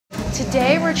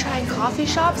Today we're trying coffee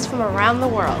shops from around the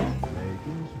world.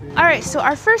 Alright, so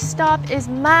our first stop is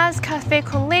Maz Café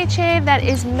con Leche that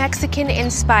is Mexican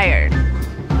inspired.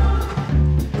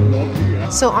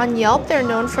 So on Yelp, they're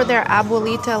known for their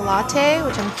abuelita latte,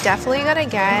 which I'm definitely gonna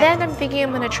get. Then I'm thinking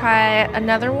I'm gonna try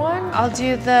another one. I'll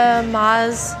do the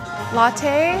Maz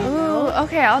latte. Ooh,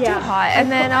 okay, I'll do hot.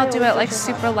 And then I'll do it like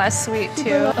super less sweet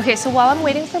too. Okay, so while I'm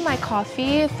waiting for my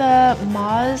coffee, the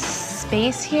Maz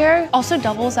space here also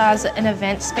doubles as an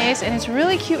event space, and it's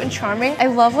really cute and charming. I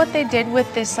love what they did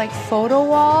with this like photo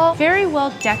wall. Very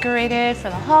well decorated for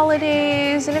the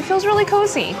holidays, and it feels really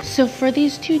cozy. So for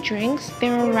these two drinks,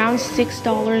 they're around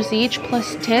 $6 each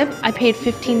plus tip. I paid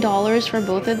 $15 for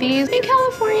both of these. In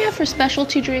California, for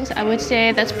specialty drinks, I would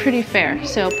say that's pretty fair.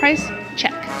 So price,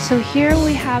 check. So here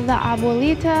we have the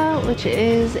abuelita, which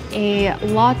is a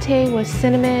latte with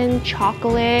cinnamon,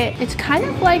 chocolate. It's kind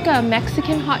of like a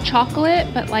Mexican hot chocolate,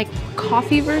 but like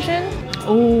coffee version.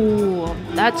 Oh,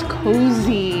 that's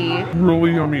cozy.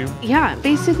 Really yummy. Yeah,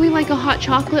 basically like a hot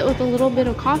chocolate with a little bit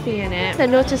of coffee in it. The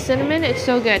notes of cinnamon, it's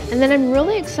so good. And then I'm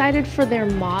really excited for their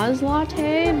Maz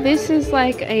latte. This is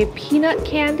like a peanut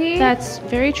candy that's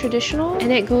very traditional,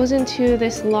 and it goes into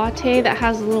this latte that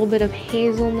has a little bit of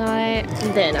hazelnut.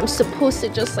 And then I'm supposed to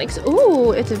just like,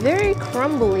 ooh, it's very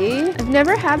crumbly. I've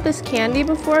never had this candy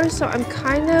before, so I'm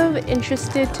kind of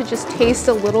interested to just taste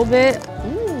a little bit.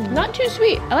 Not too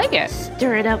sweet. I like it.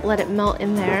 Stir it up, let it melt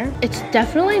in there. It's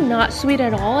definitely not sweet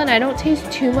at all, and I don't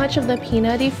taste too much of the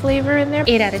peanutty flavor in there.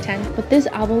 8 out of 10. But this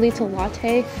abuelita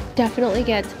latte definitely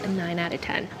gets a 9 out of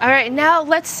 10. All right, now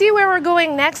let's see where we're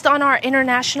going next on our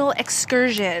international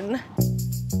excursion.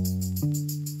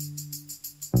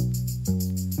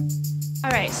 All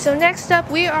right, so next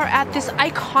up we are at this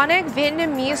iconic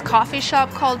Vietnamese coffee shop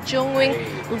called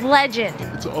Dzung Legend.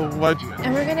 It's a legend.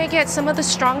 And we're gonna get some of the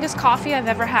strongest coffee I've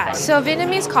ever had. So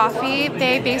Vietnamese coffee,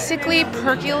 they basically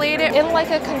percolate it in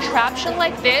like a contraption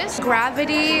like this.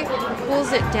 Gravity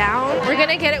pulls it down. We're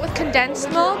gonna get it with condensed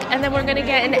milk, and then we're gonna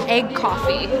get an egg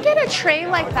coffee. Get a tray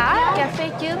like that.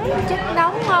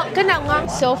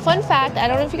 So fun fact, I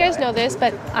don't know if you guys know this,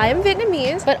 but I am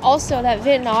Vietnamese, but also that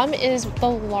Vietnam is the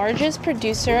largest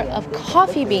producer of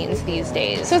coffee beans these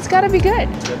days. So it's gotta be good.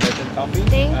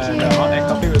 Thank you. The hot egg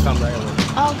coffee will come right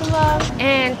over.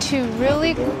 And to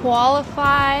really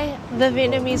qualify the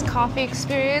Vietnamese coffee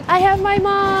experience, I have my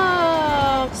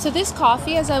mom. So this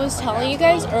coffee, as I was telling you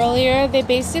guys earlier, they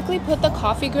basically put the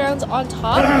coffee grounds on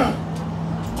top,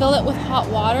 fill it with hot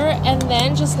water, and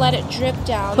then just let it drip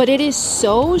down. But it is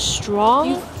so strong.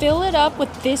 You fill it up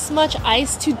with this much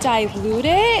ice to dilute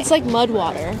it. It's like mud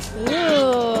water.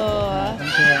 Ooh.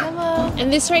 Hello.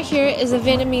 And this right here is a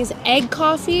Vietnamese egg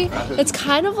coffee. It's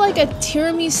kind of like a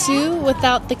tiramisu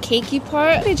without the cakey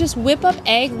part. They just whip up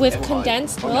egg with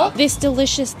condensed milk, this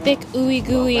delicious thick ooey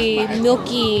gooey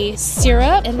milky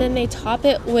syrup, and then they top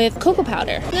it with cocoa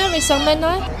powder.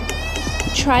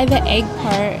 Try the egg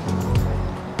part.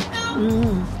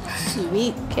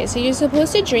 Sweet. Okay, so you're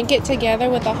supposed to drink it together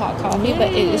with the hot coffee,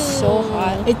 but it is so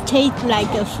hot. It tastes like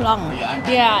a flan.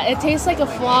 Yeah, it tastes like a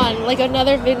flan, like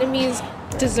another Vietnamese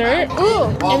dessert. Ooh,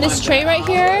 and this tray right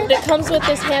here, it comes with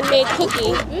this handmade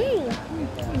cookie.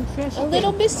 A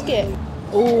little biscuit.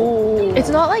 Ooh. It's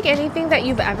not like anything that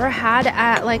you've ever had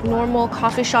at like normal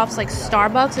coffee shops like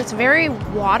Starbucks. It's very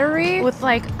watery with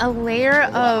like a layer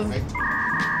of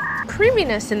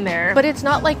creaminess in there, but it's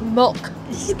not like milk.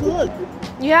 It's good.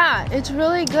 Yeah, it's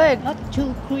really good. Not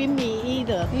too creamy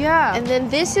either. Yeah, and then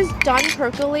this is done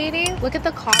percolating. Look at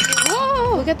the coffee.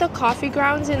 Whoa! Look at the coffee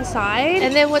grounds inside.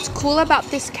 And then what's cool about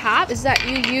this cap is that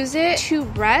you use it to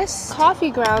rest coffee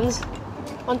grounds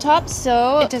on top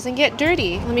so it doesn't get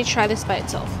dirty. Let me try this by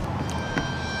itself.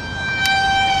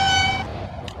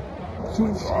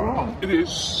 So strong. It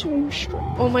is so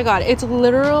strong. Oh my god, it's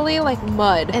literally like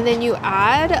mud. And then you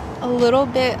add a little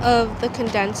bit of the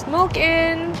condensed milk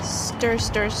in. Stir,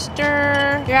 stir,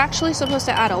 stir. You're actually supposed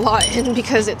to add a lot in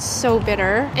because it's so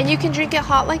bitter. And you can drink it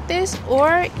hot like this,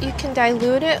 or you can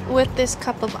dilute it with this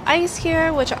cup of ice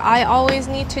here, which I always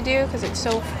need to do because it's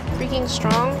so freaking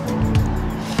strong.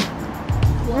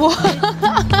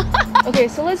 Okay,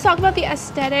 so let's talk about the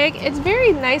aesthetic. It's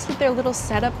very nice with their little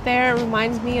setup there. It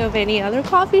reminds me of any other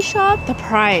coffee shop. The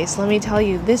price, let me tell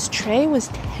you, this tray was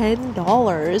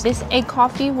 $10. This egg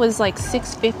coffee was like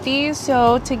 $6.50,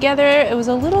 so together it was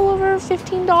a little over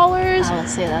 $15. I would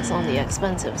say that's on the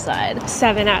expensive side.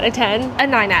 7 out of 10, a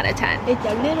 9 out of 10. It's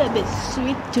a little bit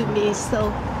sweet to me,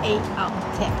 so 8 out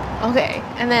of 10. Okay,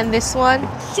 and then this one,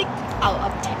 6 out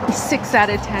of 10. 6 out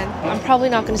of 10. I'm probably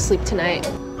not gonna sleep tonight.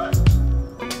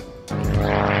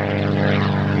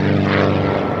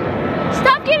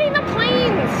 Stop getting the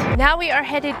planes! Now we are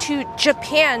headed to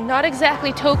Japan, not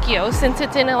exactly Tokyo, since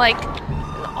it's in an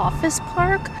office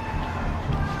park.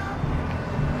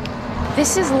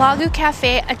 This is Lagu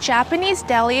Cafe, a Japanese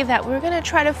deli that we're gonna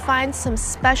try to find some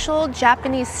special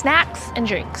Japanese snacks and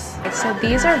drinks. So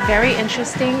these are very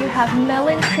interesting. You have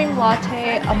melon cream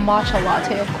latte, a matcha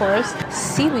latte, of course,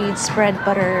 seaweed spread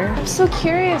butter. I'm so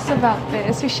curious about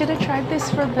this. We should have tried this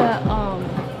for the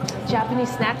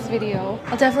Japanese snacks video.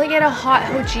 I'll definitely get a hot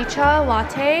hojicha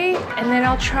latte, and then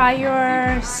I'll try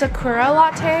your sakura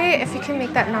latte if you can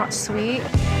make that not sweet.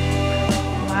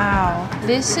 Wow,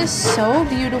 this is so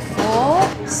beautiful.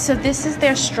 So this is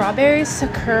their strawberry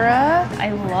sakura.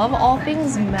 I love all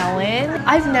things melon.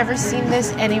 I've never seen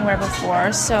this anywhere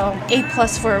before, so A+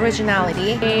 for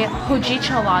originality. A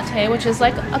hojicha latte, which is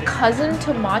like a cousin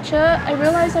to matcha. I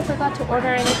realized I forgot to order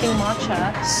anything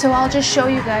matcha, so I'll just show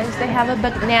you guys. They have a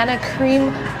banana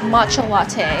cream matcha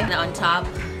latte. And on top,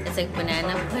 it's like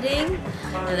banana pudding,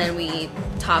 and then we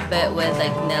top it with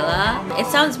like vanilla. It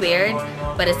sounds weird,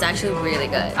 but it's actually really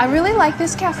good. I really like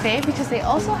this cafe because they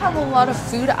also have a lot of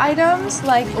food items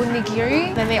like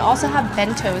onigiri. Then they also have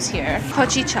bentos here.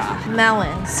 Hojicha,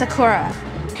 melon, sakura.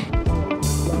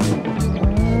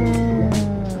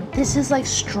 This is like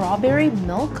strawberry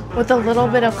milk with a little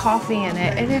bit of coffee in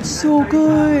it, and it's so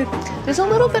good. There's a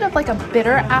little bit of like a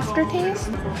bitter aftertaste.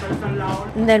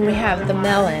 And then we have the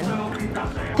melon.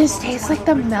 This tastes like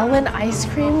the melon ice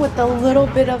cream with a little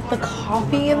bit of the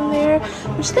coffee in there,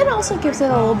 which then also gives it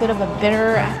a little bit of a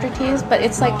bitter aftertaste, but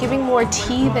it's like giving more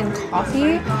tea than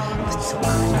coffee. It's so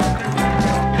good.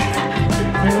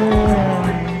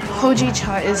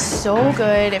 Hojicha is so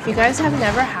good. If you guys have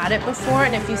never had it before,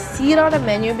 and if you see it on a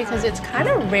menu, because it's kind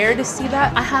of rare to see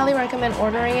that, I highly recommend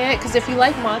ordering it, because if you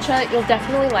like matcha, you'll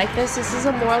definitely like this. This is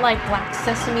a more like black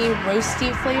sesame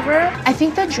roasty flavor. I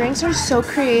think the drinks are so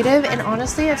creative, and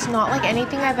honestly, it's not like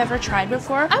anything I've ever tried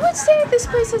before. I would say this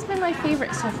place has been my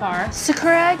favorite so far.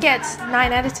 Sakura gets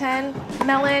 9 out of 10.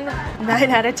 Melon,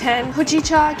 9 out of 10.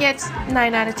 Hojicha gets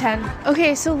 9 out of 10.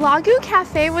 Okay, so Lagu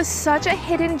Cafe was such a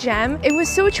hidden gem. It was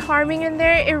so charming in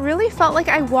there. It really felt like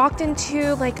I walked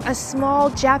into like a small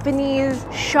Japanese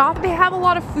shop. They have a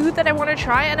lot of food that I want to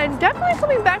try, and I'm definitely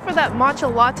coming back for that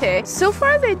matcha latte. So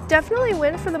far, they definitely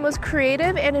win for the most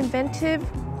creative and inventive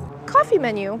coffee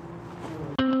menu.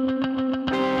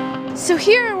 So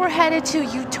here we're headed to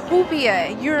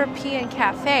Utopia European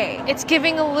Cafe. It's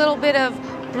giving a little bit of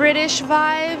British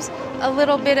vibes, a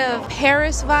little bit of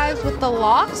Paris vibes with the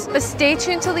locks, but stay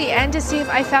tuned till the end to see if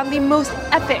I found the most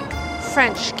epic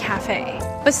French cafe.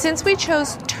 But since we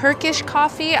chose Turkish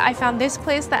coffee, I found this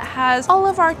place that has all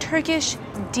of our Turkish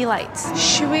delights.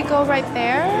 Should we go right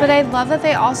there? But I love that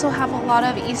they also have a lot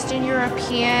of Eastern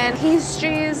European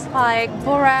pastries like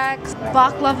boraks,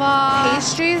 baklava,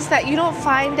 pastries that you don't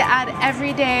find at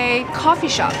everyday coffee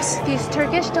shops. These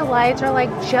Turkish delights are like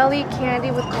jelly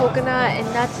candy with coconut and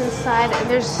nuts inside, and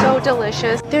they're so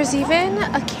delicious. There's even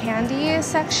a candy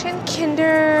section,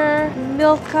 Kinder,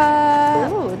 Milka,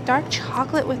 ooh, dark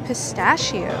chocolate with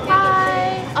pistachio.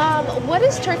 Hi! What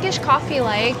is Turkish coffee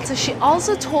like? So she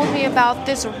also told me about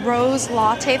this rose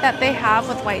latte that they have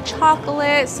with white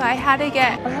chocolate, so I had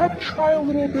to try a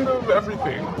little bit of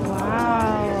everything.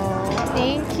 Wow,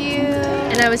 thank you.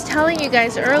 And I was telling you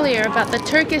guys earlier about the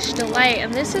Turkish delight,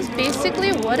 and this is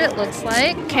basically what it looks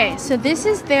like. Okay, so this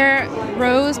is their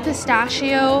rose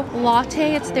pistachio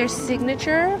latte. It's their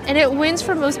signature, and it wins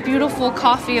for most beautiful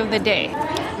coffee of the day.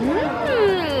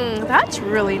 That's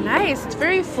really nice. It's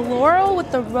very floral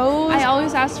with the rose. I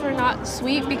always ask for not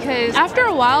sweet because after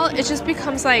a while it just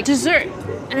becomes like dessert,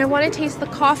 and I want to taste the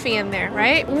coffee in there,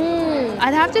 right?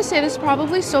 I'd have to say this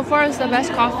probably so far is the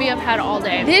best coffee I've had all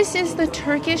day. This is the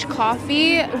Turkish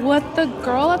coffee. What the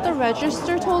girl at the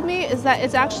register told me is that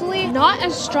it's actually not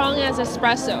as strong as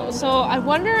espresso. So I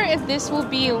wonder if this will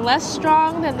be less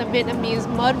strong than the Vietnamese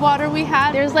mud water we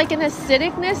had. There's like an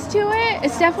acidicness to it.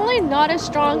 It's definitely not as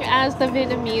strong as the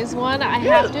Vietnamese one. I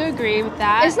have to agree with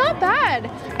that. It's not bad.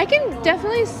 I can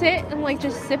definitely sit and like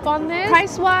just sip on this.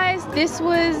 Price wise, this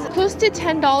was close to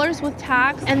 $10 with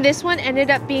tax, and this one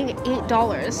ended up being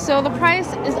 $8. So the price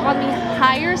is on the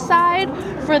higher side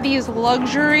for these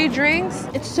luxury drinks.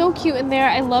 It's so cute in there.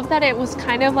 I love that it was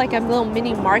kind of like a little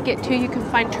mini market too. You can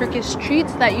find Turkish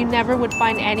treats that you never would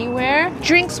find anywhere.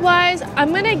 Drinks wise,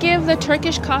 I'm gonna give the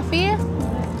Turkish coffee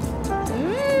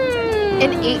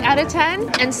an 8 out of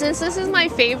 10. And since this is my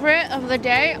favorite of the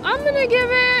day, I'm gonna give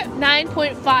it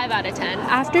 9.5 out of 10.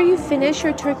 After you finish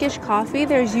your Turkish coffee,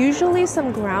 there's usually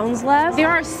some grounds left. There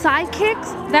are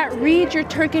sidekicks that read your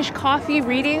Turkish coffee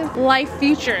reading life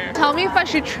future. Tell me if I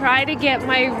should try to get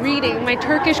my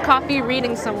Turkish coffee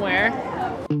reading somewhere.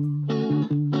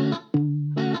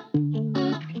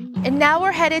 And now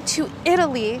we're headed to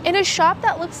Italy in a shop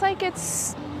that looks like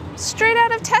it's straight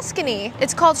out of Tuscany.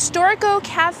 It's called Storico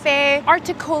Cafe,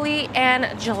 Articoli, and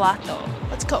Gelato.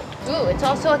 Let's go. Ooh, it's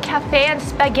also a cafe and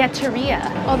spaghetteria.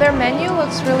 Oh, their menu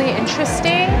looks really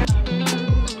interesting.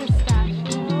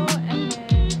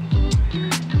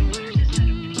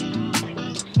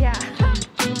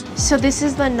 So this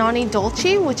is the Nani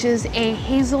Dolce, which is a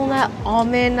hazelnut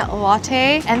almond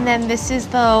latte. And then this is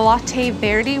the Latte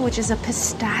Verdi, which is a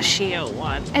pistachio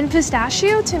one. And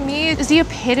pistachio to me is the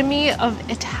epitome of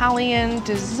Italian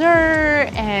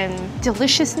dessert and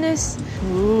deliciousness.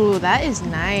 Ooh, that is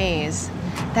nice.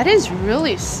 That is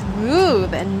really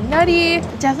smooth and nutty.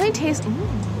 It definitely tastes,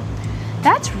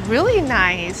 that's really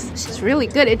nice. This is really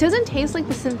good. It doesn't taste like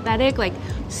the synthetic like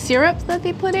syrups that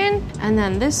they put in. And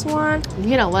then this one, you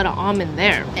get a lot of almond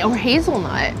there, or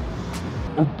hazelnut.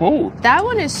 Or both. That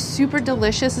one is super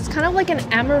delicious. It's kind of like an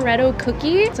amaretto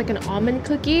cookie. It's like an almond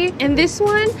cookie. And this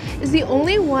one is the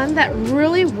only one that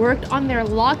really worked on their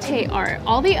latte art.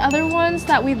 All the other ones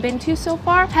that we've been to so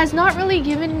far has not really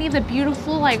given me the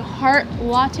beautiful like heart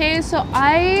lattes. So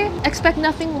I expect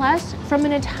nothing less from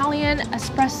an Italian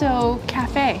espresso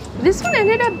cafe. This one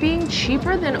ended up being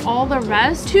cheaper than all the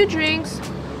rest. 2 drinks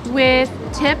with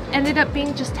tip ended up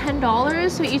being just $10.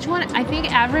 So each one I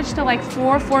think averaged to like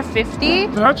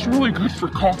 $4.50. That's really good for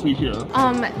coffee here.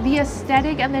 The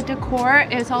aesthetic and the decor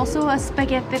is also a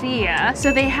spaghetteria.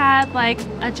 So they had like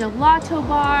a gelato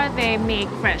bar, they make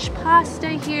fresh pasta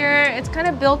here. It's kind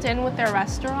of built in with their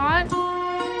restaurant.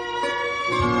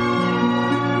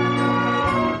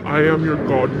 I am your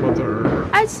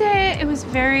godmother. I'd say it was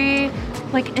very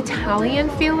like Italian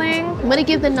feeling. I'm gonna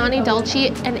give the Nani Dolce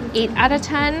an 8 out of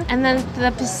 10. And then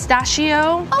the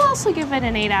pistachio, I'll also give it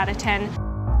an 8 out of 10.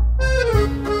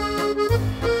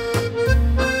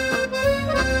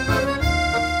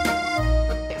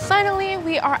 Finally,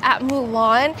 we are at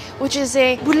Moulin, which is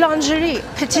a boulangerie,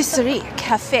 patisserie,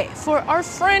 cafe for our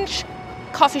French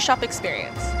coffee shop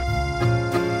experience.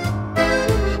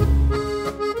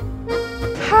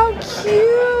 How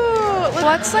cute!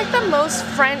 What's like the most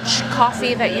French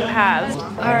coffee that you have?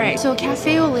 All right, so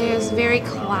Café au lait is very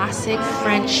classic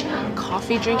French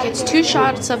coffee drink. It's 2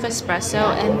 shots of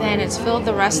espresso and then it's filled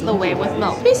the rest of the way with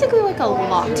milk. Basically like a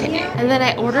latte. And then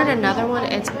I ordered another one.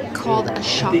 It's called a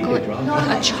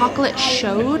chocolate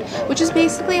chaude, which is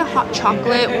basically a hot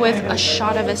chocolate with a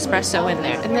shot of espresso in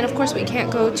there. And then of course we can't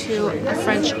go to a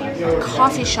French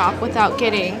coffee shop without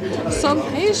getting some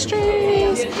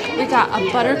pastries. We got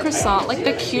a butter croissant, like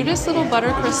the cutest little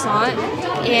butter croissant,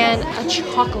 and a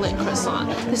chocolate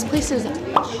croissant. This place is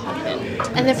poppin'.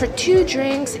 And then for 2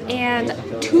 drinks and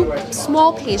 2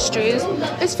 small pastries,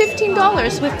 it's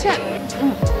 $15 with tip.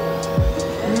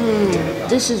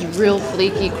 This is real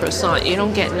flaky croissant. You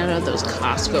don't get none of those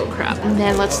Costco crap. And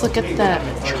then let's look at the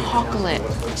chocolate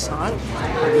croissant.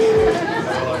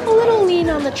 A little lean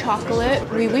on the chocolate.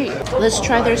 Oui. Let's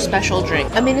try their special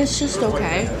drink. I mean, it's just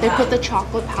okay. They put the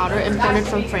chocolate powder imported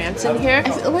from France in here.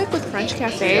 I feel like with French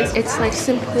cafes, it's like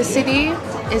simplicity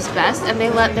is best, and they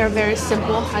let their very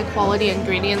simple, high quality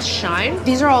ingredients shine.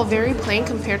 These are all very plain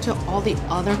compared to all the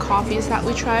other coffees that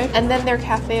we tried. And then their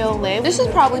Café au lait. This is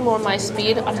probably more my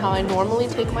speed on how I normally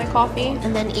take my coffee.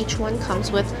 And then each one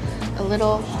comes with a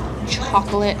little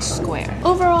chocolate square.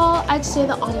 Overall, I'd say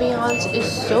the ambiance is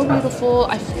so beautiful.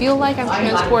 I feel like I'm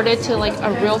transported to like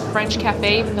a real French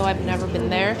cafe, even though I've never been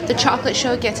there. The chocolate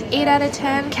show gets 8 out of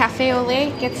 10. Café au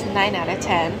lait gets 9 out of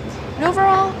 10. And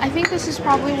overall, I think this is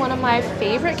probably one of my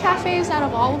favorite cafes out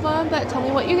of all of them, but tell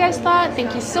me what you guys thought.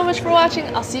 Thank you so much for watching.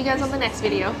 I'll see you guys on the next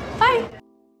video. Bye!